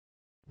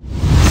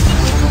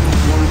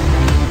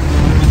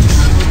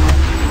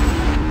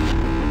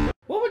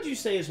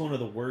say is one of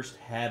the worst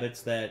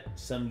habits that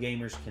some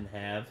gamers can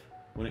have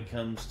when it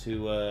comes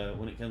to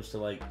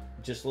like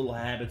just little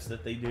habits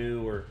that they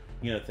do, or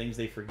things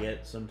they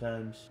forget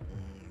sometimes?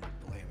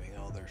 Blaming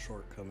all their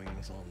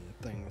shortcomings on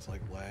things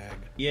like lag.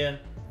 Yeah.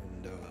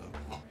 And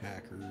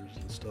hackers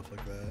and stuff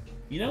like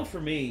that.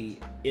 For me,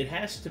 it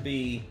has to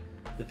be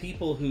the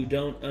people who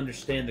don't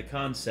understand the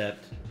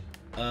concept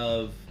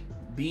of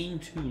being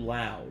too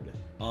loud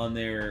on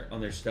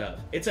their stuff.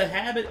 It's a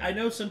habit. I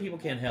know some people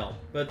can't help,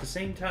 but at the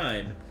same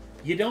time,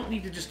 you don't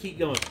need to just keep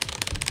going.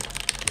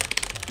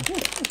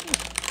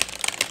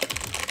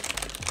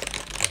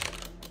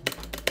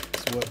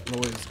 That's what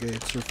noise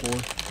gates are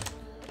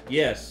for.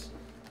 Yes,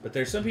 but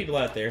there's some people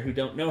out there who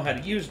don't know how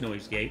to use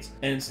noise gates,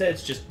 and instead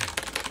it's just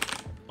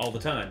all the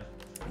time.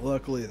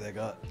 Luckily, they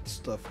got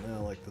stuff now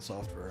like the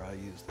software I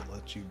use that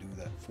lets you do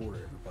that for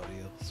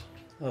everybody else.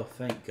 Oh,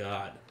 thank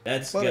God.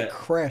 But it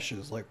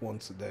crashes like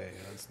once a day.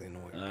 That's the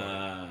annoying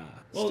part.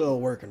 Still a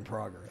work in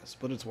progress,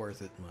 but it's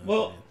worth it in my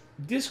opinion.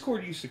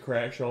 Discord used to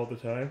crash all the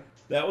time.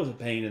 That was a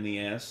pain in the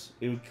ass.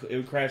 It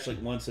would crash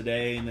like once a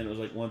day, and then it was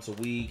like once a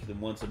week,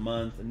 then once a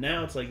month, and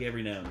now it's like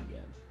every now and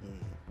again.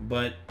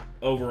 But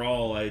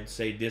overall, I'd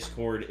say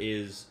Discord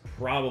is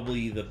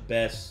probably the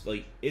best.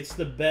 Like, it's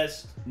the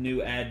best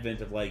new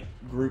advent of like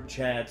group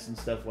chats and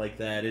stuff like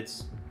that.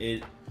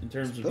 In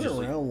terms of just been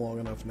around long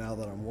enough now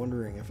that I'm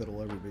wondering if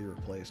it'll ever be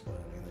replaced by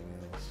anything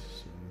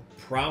else.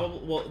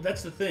 Probably. Well,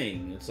 that's the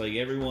thing. It's like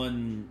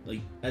everyone,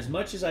 like, as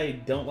much as I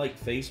don't like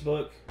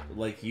Facebook,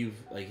 like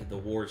the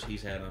wars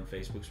he's had on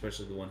Facebook,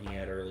 especially the one he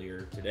had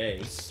earlier today.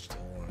 It's still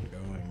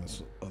ongoing.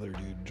 This other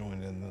dude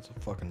joined in. That's a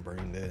fucking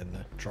brain dead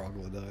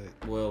troglodyte.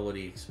 Well, what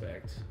do you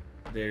expect?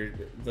 They're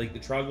like, the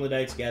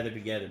troglodytes gather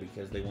together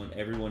because they want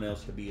everyone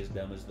else to be as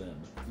dumb as them.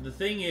 The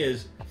thing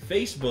is,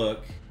 Facebook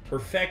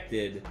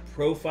perfected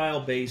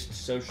profile-based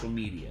social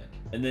media.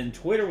 And then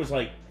Twitter was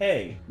like,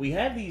 hey, we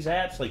have these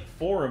apps like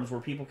forums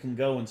where people can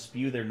go and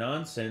spew their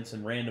nonsense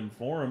in random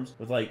forums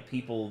with like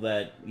people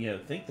that,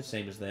 think the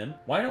same as them.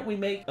 Why don't we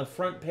make a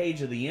front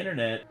page of the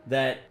internet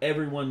that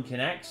everyone can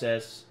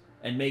access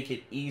and make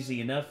it easy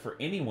enough for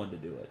anyone to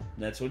do it?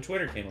 And that's when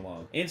Twitter came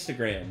along.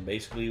 Instagram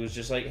basically was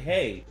just like,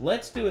 hey,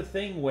 let's do a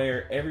thing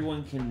where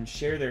everyone can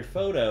share their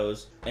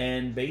photos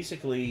and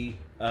basically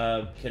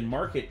can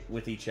market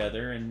with each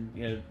other and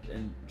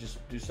and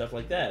just do stuff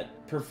like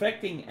that.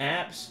 Perfecting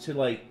apps to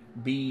like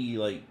be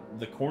like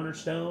the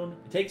cornerstone,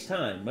 it takes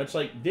time. Much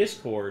like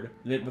Discord.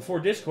 Before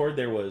Discord,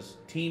 there was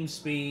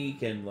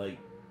TeamSpeak and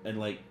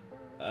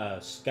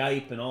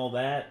Skype and all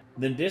that.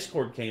 Then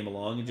Discord came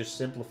along and just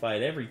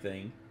simplified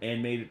everything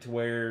and made it to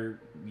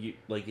where you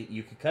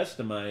could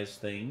customize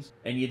things,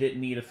 and you didn't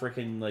need a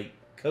freaking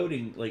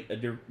coding, like a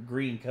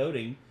degree in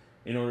coding,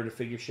 in order to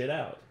figure shit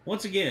out.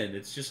 Once again,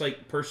 it's just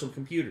like personal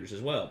computers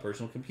as well.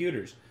 Personal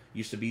computers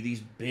used to be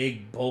these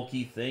big,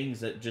 bulky things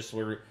that just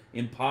were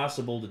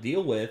impossible to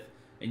deal with,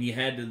 and you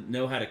had to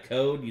know how to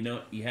code.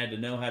 You had to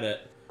know how to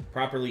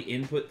properly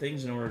input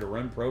things in order to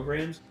run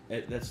programs.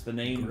 That's the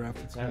name.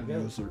 Graphical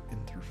user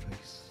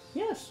interface.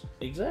 Yes,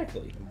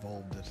 exactly.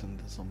 Evolved it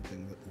into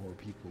something that more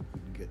people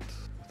could get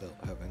without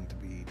having to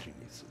be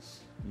geniuses.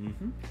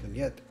 And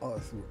yet,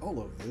 through all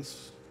of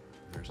this,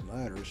 there's an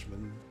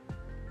Irishman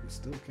who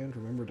still can't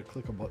remember to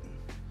click a button.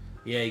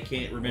 Yeah, he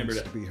can't remember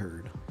to be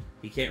heard.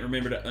 He can't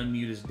remember to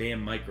unmute his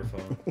damn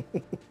microphone.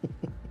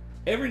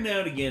 Every now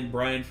and again,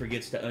 Brian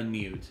forgets to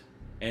unmute,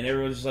 and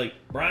everyone's just like,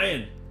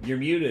 Brian, you're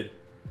muted.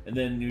 And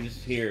then you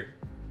just hear,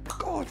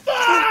 God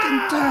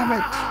fucking damn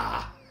it!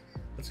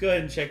 Let's go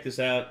ahead and check this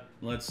out.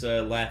 Let's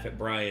laugh at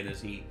Brian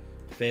as he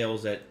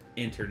fails at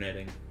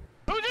interneting.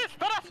 Who's this?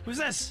 Who's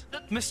this?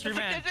 Mystery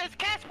Man. It's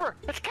Casper!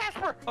 It's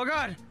Casper! Oh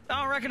God!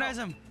 I don't recognize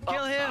him!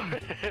 Kill him!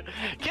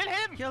 Get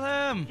him! Kill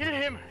him! Get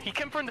him! He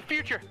come from the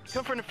future!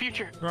 Come from the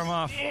future! Throw him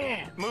off.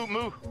 Yeah.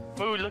 Moo!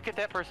 Look at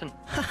that person.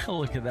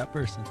 Look at that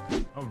person.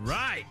 All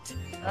right.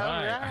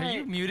 All right. Are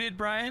you muted,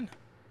 Brian?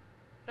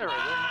 There we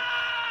go.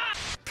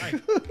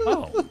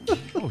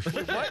 Oh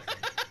shit! What?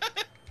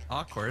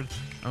 Awkward.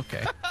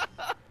 Okay.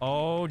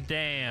 Oh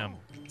damn!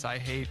 I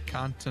hate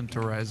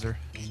contentorizer.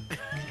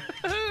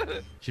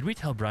 Should we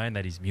tell Brian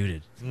that he's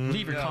muted?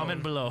 Leave your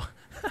comment below.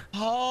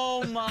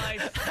 Oh my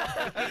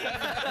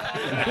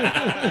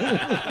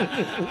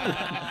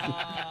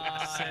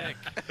Sick.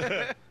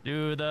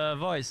 Do the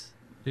voice.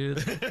 Do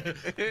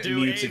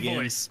a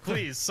voice,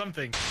 please.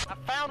 Something. I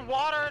found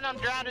water and I'm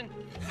drowning.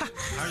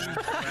 How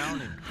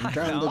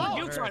are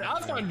you drowning?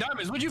 I found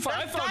diamonds. What'd you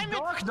find? I found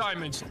dark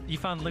diamonds. You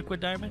found liquid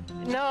diamond?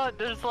 No,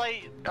 there's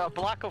like a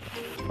block of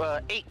 8.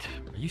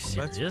 Are you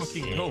serious? Let's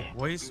fucking go,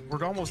 boys.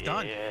 We're almost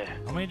done. Yeah.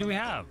 How many do we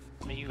have?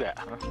 What do you got,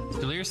 huh?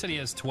 Delir said he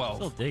has 12.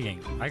 Still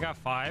digging. I got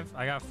 5.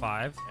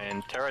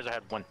 And Terrorizer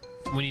had 1.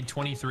 We need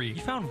 23.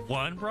 You found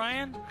one,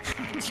 Brian?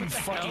 You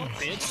fucking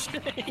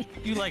bitch.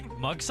 You like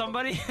mug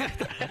somebody?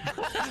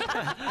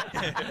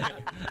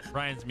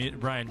 Brian's mute.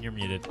 Brian, you're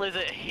muted.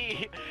 Listen,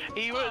 he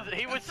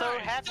was so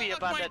happy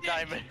about that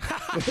diamond.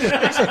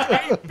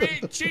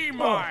 8-bit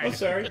Gmod. I'm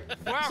sorry.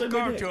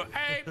 Welcome to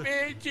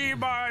 8-bit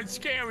Gmod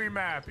Scary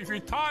Map. If you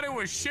thought it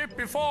was shit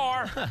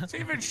before, it's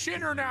even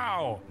shitter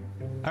now.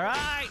 All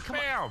right, come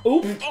Bam.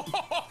 Oop.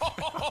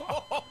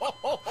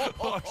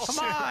 Oh, Come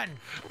on.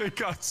 It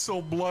got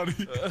so bloody.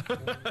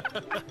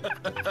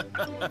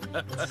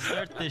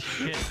 Start this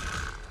shit.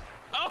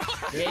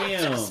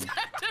 Damn.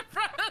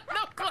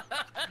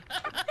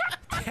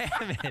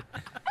 Damn it.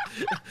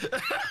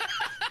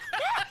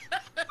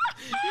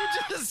 You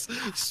just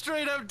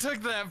straight up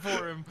took that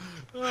for him.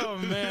 Oh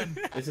man.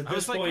 It's at I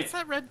was this like, point. what's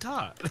that red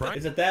dot?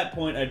 It's at that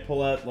point I'd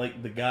pull out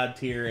like the God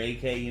tier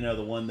AK, you know,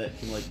 the one that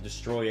can like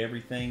destroy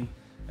everything,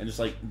 and just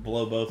like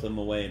blow both of them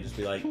away and just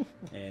be like,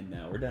 and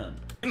now we're done.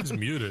 He's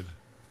muted.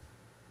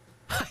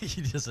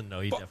 He doesn't know.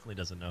 He definitely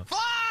doesn't know. All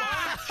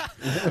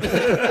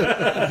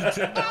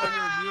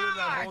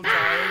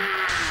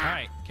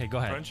right. Okay, go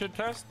ahead. Friendship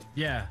test?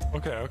 Yeah.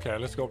 Okay,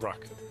 let's go,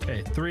 Brock.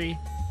 Okay, 3,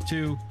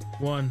 2,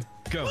 1,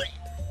 go.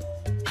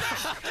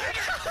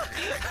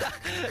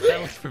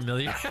 That was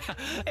familiar.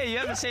 Hey, you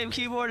have the same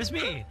keyboard as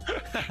me.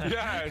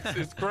 Yeah,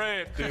 it's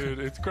great, dude.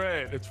 It's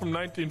great. It's from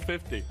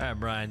 1950. All right,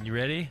 Brian, you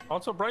ready?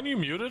 Also, Brian, you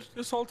muted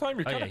this whole time?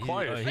 You're kind of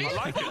quiet. he- I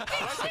like it. I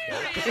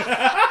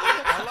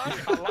like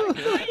it.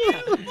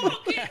 Are you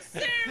fucking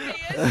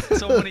serious?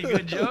 So many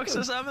good jokes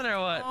or something, or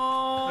what?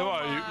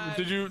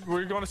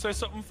 Were you going to say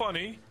something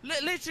funny?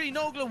 Literally,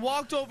 Nogla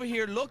walked over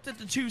here, looked at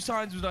the 2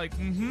 signs, was like,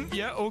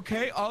 yeah,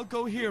 okay, I'll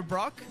go here,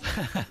 Brock.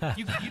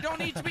 You don't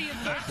need to be in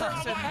third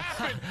person.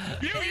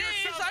 You It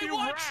is, I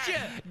watched you.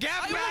 Get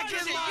I back watched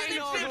in it. line, You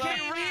didn't Nogla.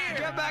 came here.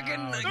 Get back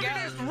in. Look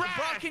at this rat.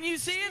 Brock, can you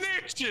see it?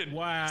 Snitching.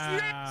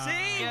 Wow.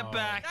 See? Get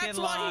back That's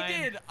in what line. he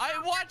did. I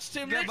watched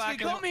him Get literally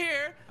back in come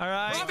here. All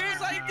right. Brock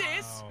was like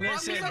this. Brock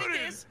was Listen. like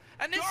this.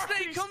 And this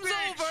Dorothy snake comes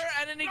snitch. over,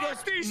 and then he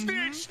goes, Dorothy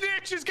snitch.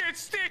 Snitches get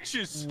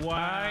stitches.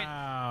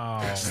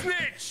 Wow.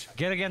 Snitch.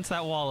 Get against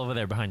that wall over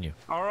there behind you.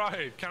 All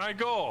right, can I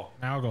go?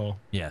 Now go.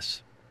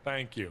 Yes.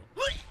 Thank you.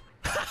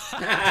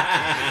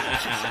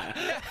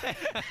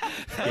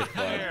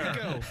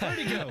 Where'd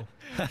he go?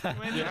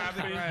 You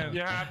happy?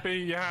 You happy?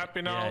 You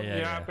happy now? Yeah,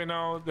 You happy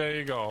now? There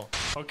you go.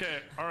 Okay,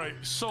 all right.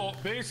 So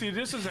basically,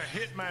 this is a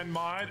hitman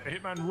mod. A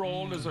hitman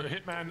role. There's a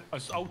hitman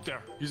out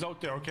there. He's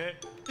out there, okay?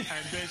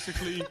 And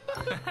basically,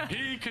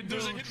 he can do.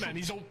 There's a hitman.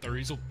 He's out there.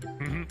 He's out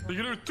there. He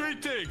can do 3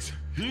 things.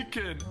 He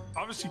can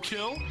obviously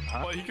kill,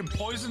 but he can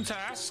poison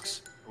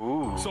tasks.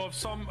 Ooh. So if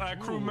some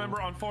crew member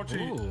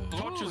unfortunately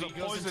touches a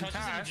poison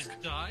task,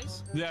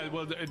 dies. yeah,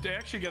 well, they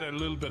actually get a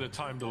little bit of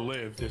time to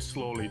live. They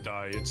slowly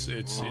die. It's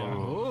They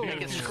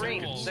can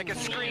scream. They can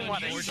scream while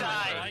they I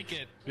die. like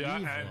it.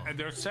 yeah, and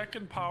their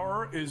second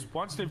power is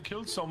once they've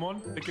killed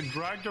someone, they can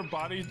drag their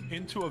body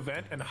into a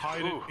vent and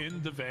hide it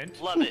in the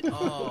vent. Love it.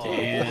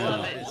 Damn.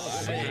 Love it.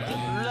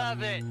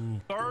 Love it.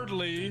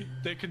 Thirdly,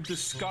 they can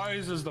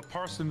disguise as the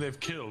person they've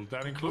killed.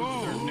 That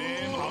includes their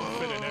name,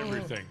 outfit, and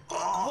everything.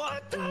 Wow.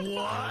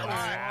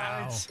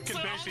 You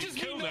can basically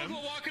kill them.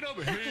 Walking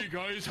over. Hey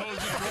guys, how's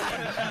it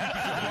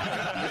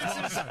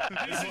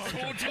going? this is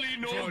totally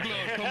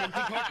Nogla coming to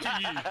talk to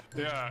you.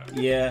 Yeah.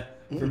 Yeah.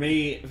 For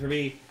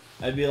me,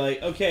 I'd be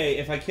like, okay,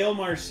 if I kill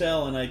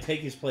Marcel and I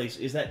take his place,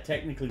 is that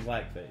technically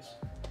blackface?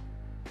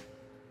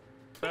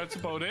 That's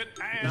about it.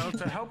 And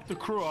to help the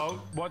crew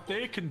out, what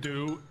they can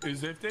do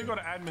is if they go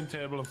to admin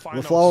table and find The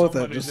out flaw with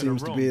that somebody's just in a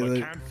seems to room be but that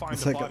can't find the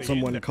the second body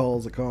someone in there.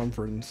 calls a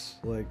conference,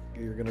 like,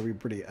 you're gonna be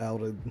pretty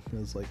outed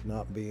as like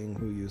not being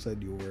who you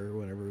said you were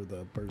whenever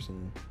the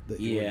person that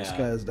you were Yeah.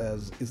 disguised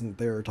as isn't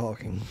there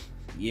talking.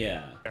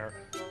 Yeah.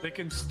 They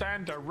can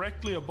stand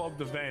directly above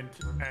the vent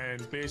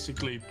and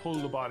basically pull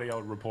the body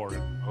out and report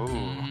it.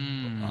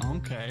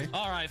 Okay.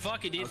 All right,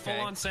 fuck it, dude. Full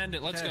on send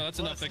it. Let's go. That's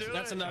enough.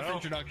 That's enough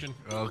introduction.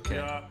 Okay.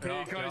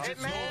 Hey guys,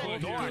 it's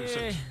Nogla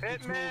here.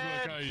 It's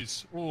Nogla,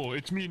 guys. Oh,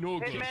 it's me,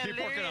 Nogla. Hitman Keep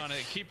working Liz. on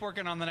it. Keep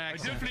working on that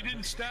accent. I definitely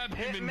didn't stab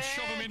him and Hitman.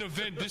 shove him in a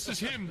vent. This is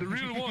him, the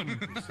real one.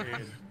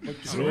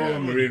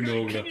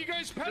 Can you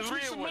guys pass me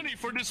some money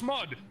for this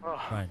mod?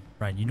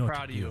 Brian, you know what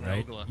Proud to of do, you,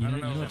 right? Nogla. You I know, don't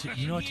you know know. what to,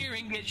 you know what to, Here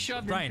and get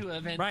shoved Brian, into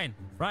a vent.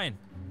 Brian,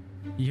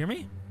 you hear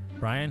me?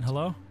 Brian,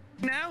 hello?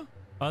 now?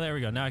 Oh, there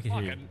we go. Now I can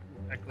hear you.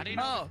 I didn't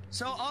know. Oh,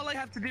 so all I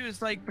have to do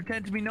is like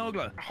pretend to be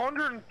Nogla.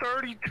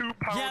 132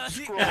 pound Yeah,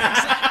 scroll.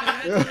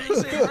 Exactly. That's what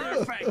I'm saying.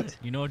 Perfect.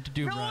 You know what to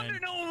do, No Brian. wonder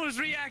no one was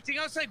reacting.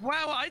 I was like,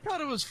 wow, I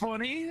thought it was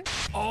funny.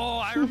 Oh,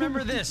 I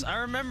remember this. I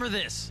remember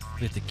this.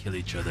 We have to kill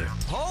each other.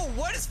 Oh,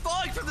 what is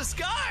falling from the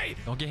sky?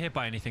 Don't get hit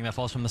by anything that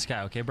falls from the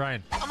sky, okay,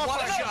 Brian? I'm a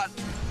shot.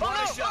 One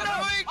shot.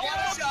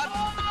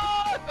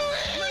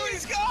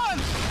 Louis gone.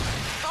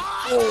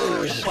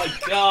 Oh my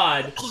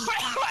god.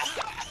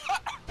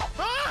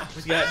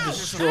 He got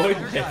destroyed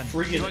by that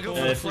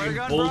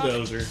freaking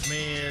bulldozer.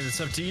 Man, it's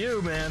up to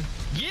you, man.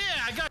 Yeah,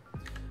 I got. I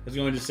was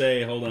going to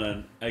say, hold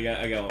on. I got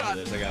one for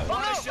this. I got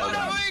one. One shot.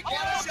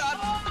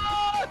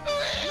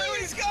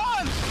 Louis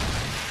gone.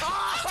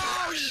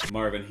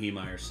 Marvin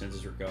Heemeyer sends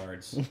his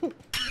regards.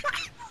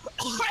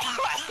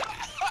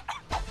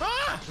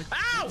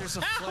 Ow! There's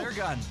a flare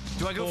gun.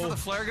 Do I go for the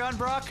flare gun,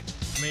 Brock?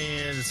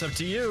 Man, it's up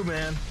to you,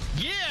 man.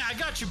 Yeah, I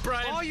got you,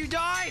 Brian. Oh, you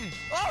died!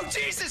 Oh,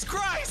 Jesus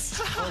Christ!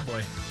 Oh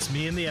boy, it's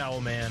me and the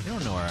owl man. You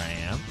don't know where I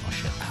am. Oh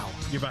shit. Ow.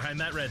 You're behind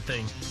that red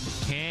thing.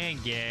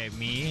 Can't get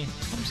me.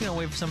 I'm just gonna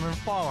wait for someone to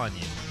fall on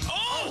you.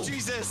 Oh,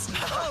 Jesus!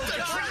 Oh,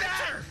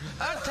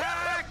 God!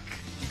 Attack!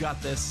 You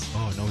got this.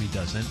 Oh, no, he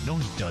doesn't. No,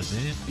 he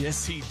doesn't.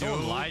 Yes, he do.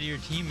 Don't lie to your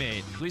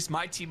teammate. At least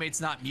my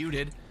teammate's not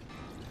muted.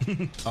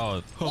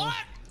 Oh. What?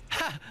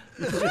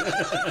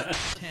 The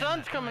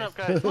sun's coming up,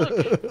 guys. Look,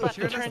 it's about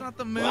Sure, to that's turn. not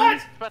the moon.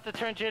 It's about to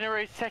turn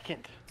January 2nd.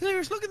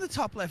 Clears, look in the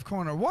top left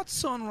corner. What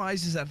sun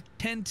rises at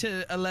 10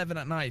 to 11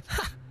 at night?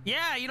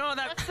 Yeah, you know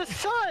that. That's the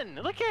sun.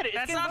 Look at it.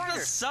 That's it's not brighter.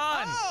 the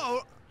sun.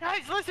 Oh,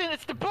 Guys, listen,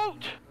 it's the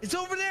boat. it's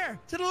over there.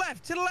 To the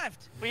left. To the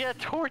left. We had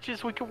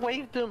torches. We could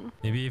wave them.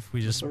 Maybe if we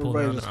just pull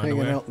Everybody down just the hanging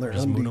underwear, out in their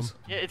just moon undies. them.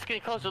 Yeah, it's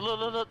getting closer. Look,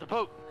 look, look, the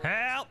boat.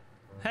 Help!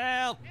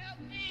 Help!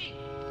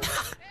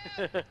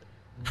 Help!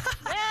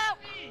 Help!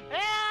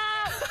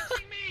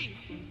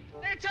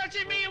 They're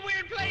touching me in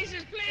weird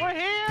places, please. We're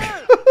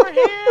here! We're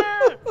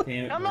here!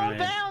 Damn it, Come on Brian.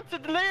 down to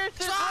the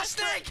lyrics. Ah,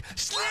 snake!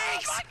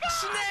 Snakes! Oh my God!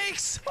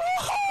 Snakes! Oh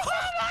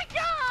my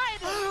God!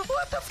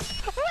 What the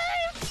f-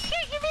 What do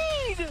you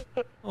mean?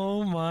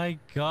 Oh my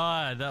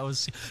god, that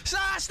was.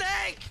 Ah,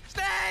 snake!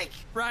 Snake!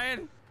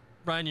 Brian!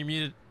 Brian, you're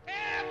muted.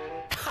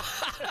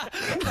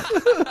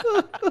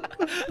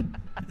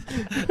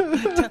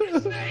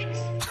 Snakes!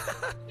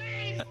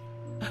 Please!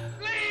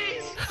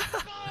 Please!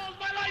 Oh,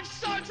 my life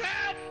sucks,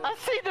 help! I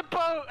see the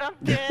boat. I'm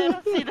dead.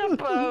 I see the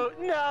boat.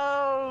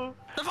 No.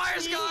 The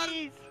fire's gone!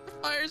 Jeez. The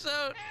fire's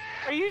out!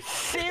 Are you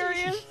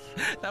serious?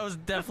 That was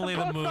definitely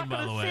the boat's moon, not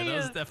by the gonna way. see That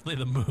was us.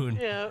 definitely the moon.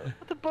 Yeah.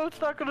 But the boat's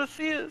not gonna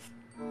see us.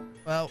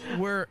 Well,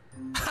 we're.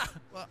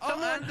 Well,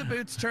 oh, and the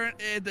boot's turn.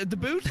 The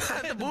boot.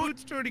 The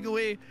boot's turning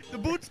away. The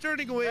boot's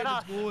turning away. And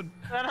it's going.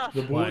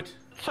 The What? boot.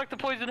 Suck the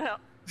poison out.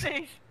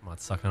 Please. I'm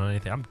not sucking on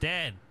anything. I'm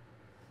dead.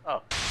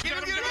 Oh. Get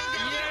him, get him!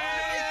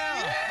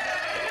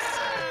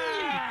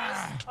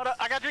 Hold on.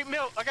 I gotta drink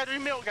milk. I gotta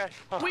drink milk, guys.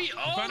 Oh. We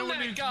own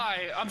that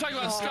guy. I'm talking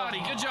about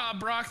Scotty. Good job,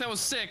 Brock. That was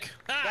sick.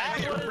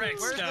 You're wrecked,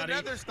 Where's the Scotty.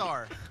 nether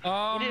star?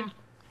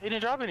 He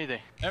didn't drop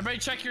anything. Everybody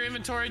check your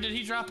inventory. Did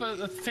he drop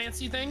a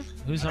fancy thing?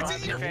 Who's on?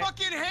 It's in your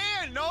fucking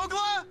hand,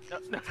 Nogla!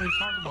 What are you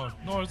talking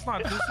about? No, it's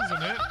not. This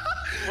isn't it.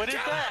 What is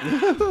that?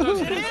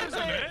 It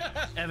isn't it?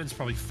 Evan's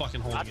probably fucking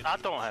holding it. I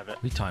don't have it.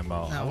 What are you talking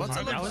about? Now, what's it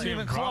I look didn't wasn't see him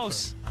even drop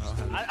close.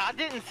 I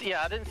didn't see.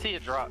 I didn't see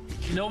it drop.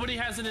 Nobody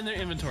has it in their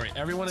inventory.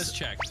 Everyone is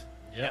checked.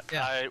 Yep.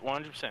 Yeah. I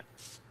 100%.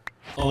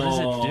 What does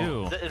it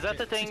do? Is that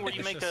the thing where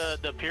you make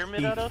the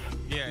pyramid out of?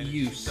 Yeah.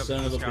 You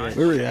son of a bitch.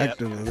 We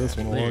reacted to this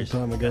one a long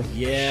time ago.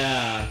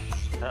 Yeah.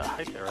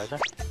 I see it right there.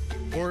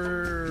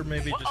 Or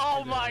maybe just.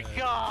 Oh my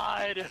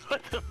God!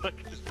 What the fuck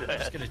is Just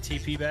that? gonna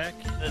TP back.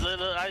 It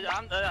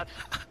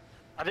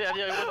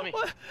wasn't me.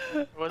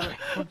 It wasn't me.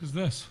 What is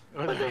this?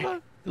 It wasn't me.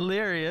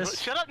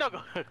 Hilarious. Shut up, Nogo.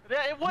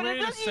 What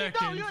Wait a is this?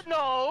 second.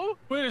 No,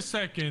 Wait a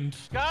second.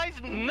 guys,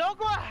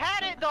 Nogo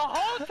had it the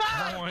whole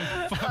time. Oh,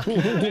 I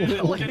fucking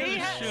did. Get He this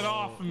had- shit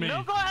off of me.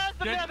 Nogo has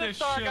the Get nether this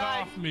star, shit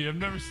guys. off me. I've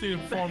never seen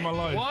it before in my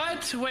life.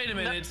 What? Wait a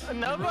minute.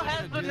 Nogo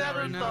has the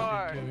nether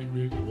star. Kidding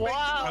me.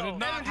 Wow. I did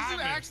not Evan, did have you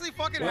it. actually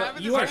fucking Well, have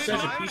it? you are this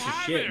such a time? piece of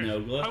have shit, it. I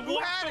Nogla.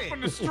 walked had up it?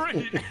 on the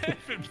street.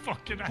 Evan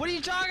fucking. What are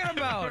you talking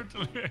about?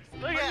 Look at it.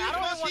 Are I you don't even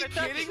want fucking to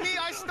touch kidding it. me?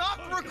 I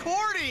stopped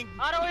recording!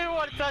 I don't even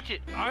want to touch it.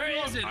 Where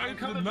is it? I I'm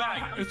coming did not.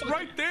 back. It's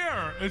right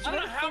there. It's I don't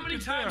right know how many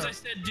fucking times there. I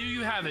said, do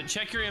you have it?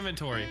 Check your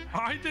inventory.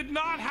 I did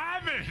not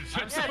have it.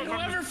 Yeah,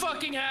 whoever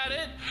fucking had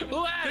it.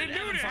 Who had They it? knew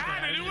Evan they fucking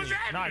had it. It was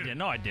Evan. No, I didn't.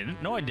 No, I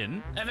didn't. No, I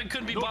didn't. Evan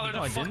couldn't be No, bothered No,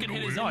 to I fucking didn't.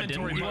 hit his No, I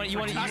didn't. inventory. You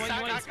want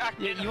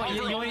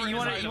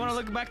to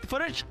look back the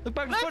footage? Look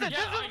back the Listen, footage.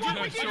 this is what we Yeah,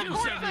 get show in me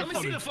court. some Let me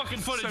see the fucking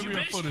footage, Send you me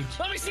your bitch. footage.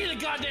 Let me see the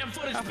goddamn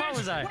footage, How far bitch.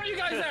 was I? Where are you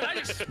guys at? I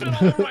just spit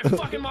all over my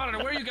fucking monitor.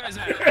 Where are you guys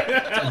at?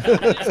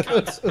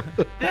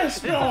 This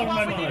is blowing my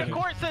why we need a mind.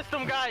 court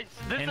system, guys.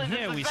 This And is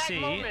here this we exact see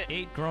moment.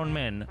 8 grown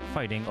men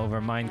fighting over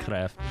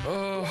Minecraft.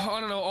 Oh, I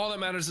don't know. All that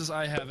matters is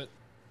I have it.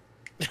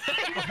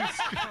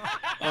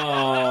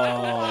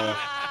 Oh.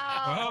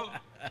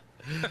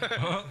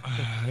 Well,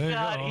 there you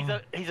God, go.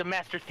 he's a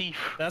master thief.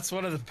 That's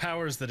one of the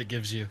powers that it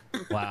gives you.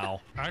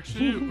 Wow.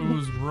 Actually, it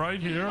was right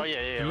here. Oh, yeah,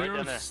 right down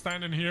Lyra's there.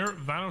 standing here.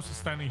 Vanos is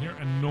standing here,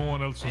 and no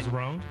one else was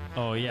around.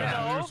 Oh, yeah. No.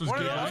 Lyris was One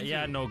of getting those- it.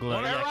 Yeah, no glue.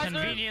 What Yeah, are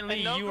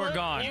conveniently no you were glue?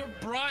 gone. You,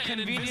 Brian,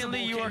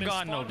 Conveniently you Invisible were came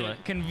gone, and no spawned glue.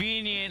 it.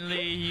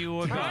 Conveniently you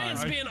were gone.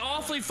 Brian's being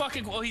awfully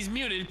fucking. Well, he's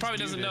muted. He probably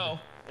doesn't know.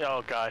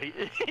 Oh God,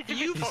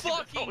 you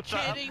fucking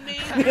kidding me?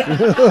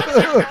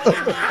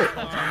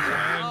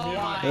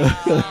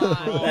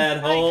 That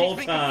whole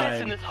He's been confessing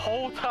time. this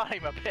whole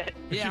time, I bet.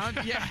 Yeah,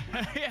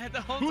 yeah,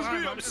 the whole Who's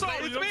time. me? I'm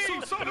sorry. It's I'm me.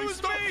 so sorry. It was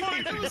Stop me.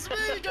 fighting. It was me,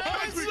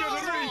 guys. We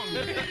got it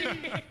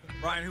wrong.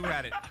 Ryan, who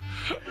had it?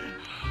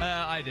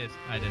 I did.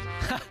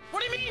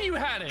 What do you mean you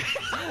had it?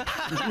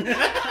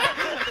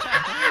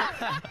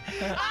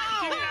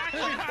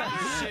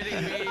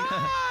 Shitting me.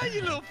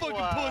 You little fucking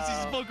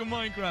pussies fucking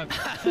Minecraft.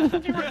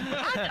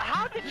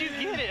 How did you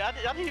get it? I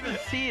didn't even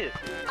see it.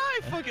 I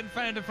fucking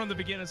found it from the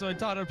beginning, so I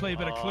thought I'd play a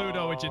bit of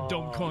Cluedo with you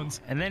dumb cunts.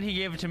 And then he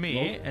gave it to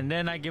me, and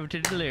then I give it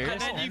to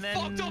Delirious. And then you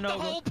fucked up the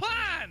whole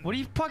plan. What do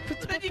you fuck?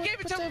 Then you gave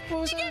it to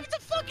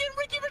fucking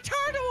Ricky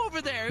Ritardo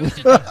over there.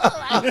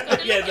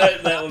 Yeah,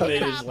 that one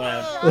made us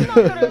laugh.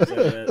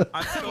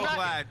 I'm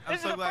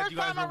so glad you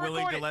guys were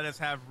willing to let us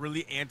have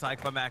really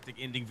anticlimactic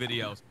ending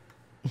videos.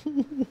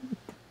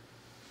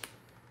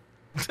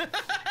 God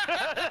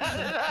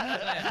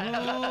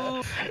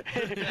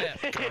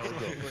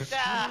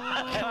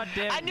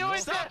damn. I knew it.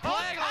 Stop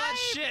playing all that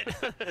shit.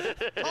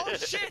 Oh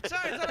shit!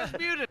 Sorry, I thought I was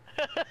muted.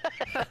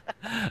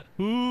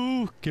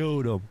 Ooh,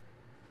 killed him.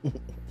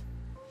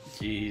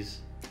 Jeez.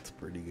 It's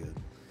pretty good.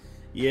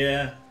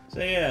 Yeah.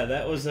 So yeah,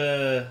 that was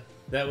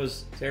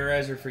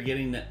Terrorizer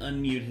forgetting to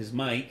unmute his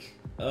mic.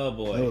 Oh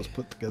boy. That was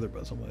put together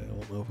by somebody I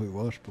don't know if we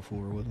watched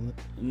before, wasn't it?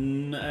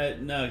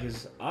 No,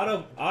 because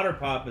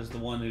Otterpop is the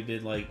one who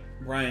did like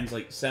Brian's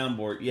like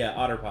soundboard. Yeah,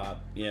 Otterpop.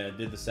 Yeah,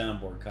 did the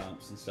soundboard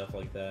comps and stuff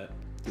like that.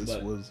 This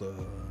was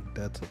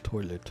That's a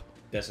Toilet.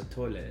 That's a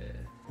Toilet.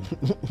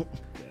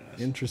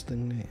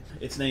 Interesting name.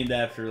 It's named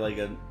after like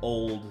an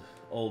old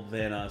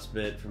Vanoss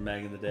bit from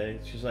back in the day.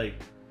 She's like,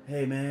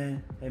 hey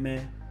man,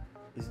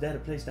 is that a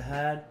place to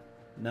hide?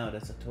 No,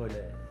 that's a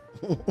toilet.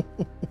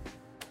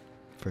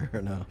 Fair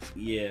enough.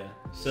 Yeah.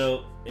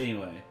 So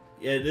anyway,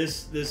 yeah,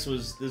 this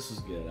was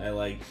good. I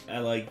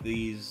like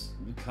these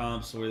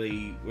comps where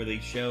they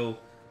show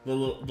the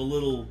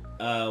little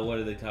what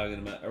are they talking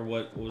about, or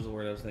what was the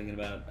word I was thinking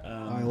about?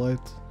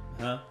 Highlights.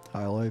 Huh?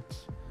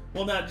 Highlights.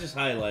 Well, not just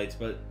highlights,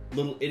 but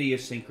little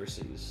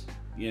idiosyncrasies.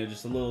 You know,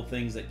 just the little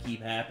things that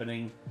keep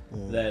happening.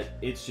 That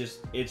it's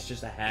just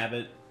a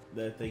habit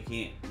that they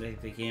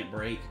can't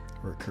break.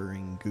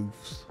 Recurring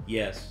goofs.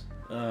 Yes.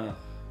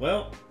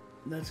 Well,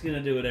 that's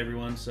gonna do it,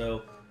 everyone.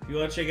 So if you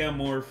want to check out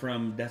more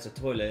from That's a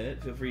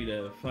Toilet, feel free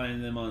to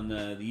find them on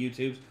the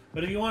YouTubes.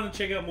 But if you want to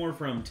check out more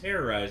from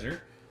Terrorizer,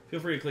 feel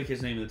free to click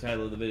his name in the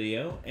title of the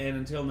video. And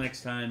until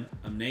next time,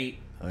 I'm Nate.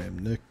 I am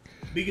Nick.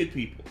 Be good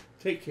people.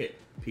 Take care.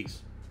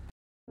 Peace.